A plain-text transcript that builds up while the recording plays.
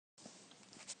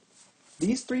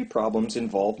These three problems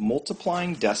involve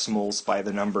multiplying decimals by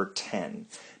the number 10.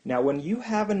 Now when you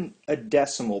have a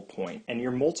decimal point and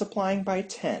you're multiplying by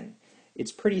 10,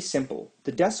 it's pretty simple.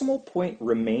 The decimal point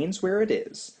remains where it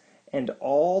is, and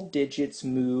all digits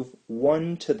move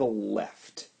 1 to the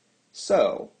left.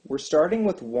 So we're starting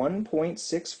with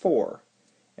 1.64,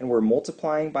 and we're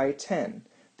multiplying by 10.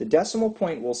 The decimal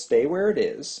point will stay where it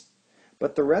is,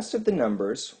 but the rest of the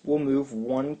numbers will move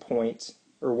 1 place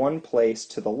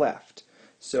to the left.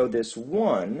 So this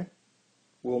 1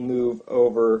 will move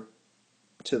over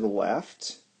to the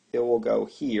left. It will go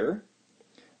here.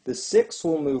 The 6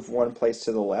 will move 1 place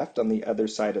to the left on the other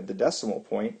side of the decimal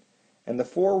point, and the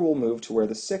 4 will move to where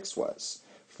the 6 was,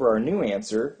 for our new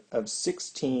answer of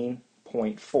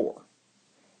 16.4.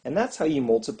 And that's how you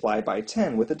multiply by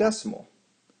 10 with a decimal.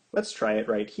 Let's try it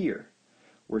right here.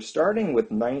 We're starting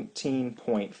with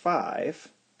 19.5.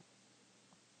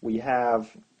 We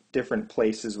have different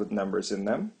places with numbers in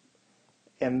them.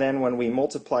 And then when we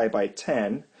multiply by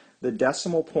 10, the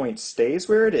decimal point stays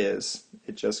where it is.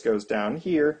 It just goes down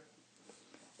here.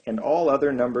 And all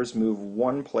other numbers move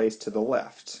 1 place to the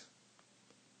left.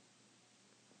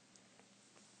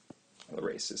 I'll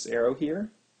erase this arrow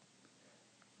here.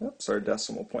 Oops, our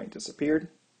decimal point disappeared.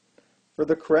 For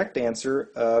the correct answer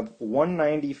of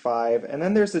 195, and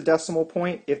then there's the decimal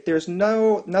point. If there's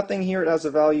nothing here, it has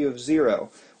a value of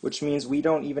 0, which means we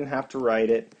don't even have to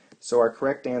write it. So our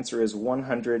correct answer is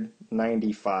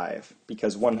 195,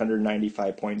 because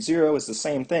 195.0 is the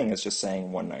same thing as just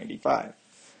saying 195.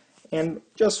 And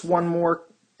just one more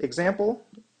example.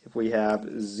 If we have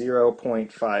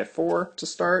 0.54 to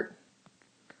start,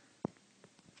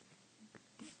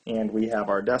 and we have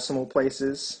our decimal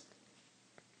places,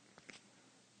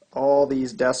 all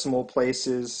these decimal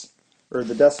places, or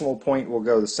the decimal point will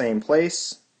go the same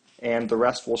place, and the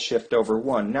rest will shift over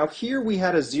 1. Now here we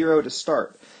had a 0 to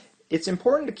start. It's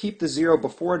important to keep the 0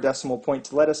 before a decimal point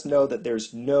to let us know that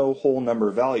there's no whole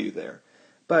number value there.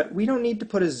 But we don't need to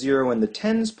put a 0 in the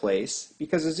tens place,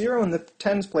 because a 0 in the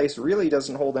tens place really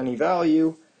doesn't hold any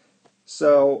value.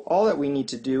 So all that we need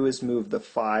to do is move the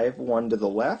 5 1 to the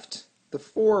left, the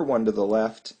 4 1 to the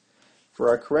left, for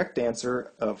our correct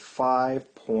answer of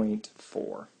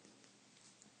 5.4.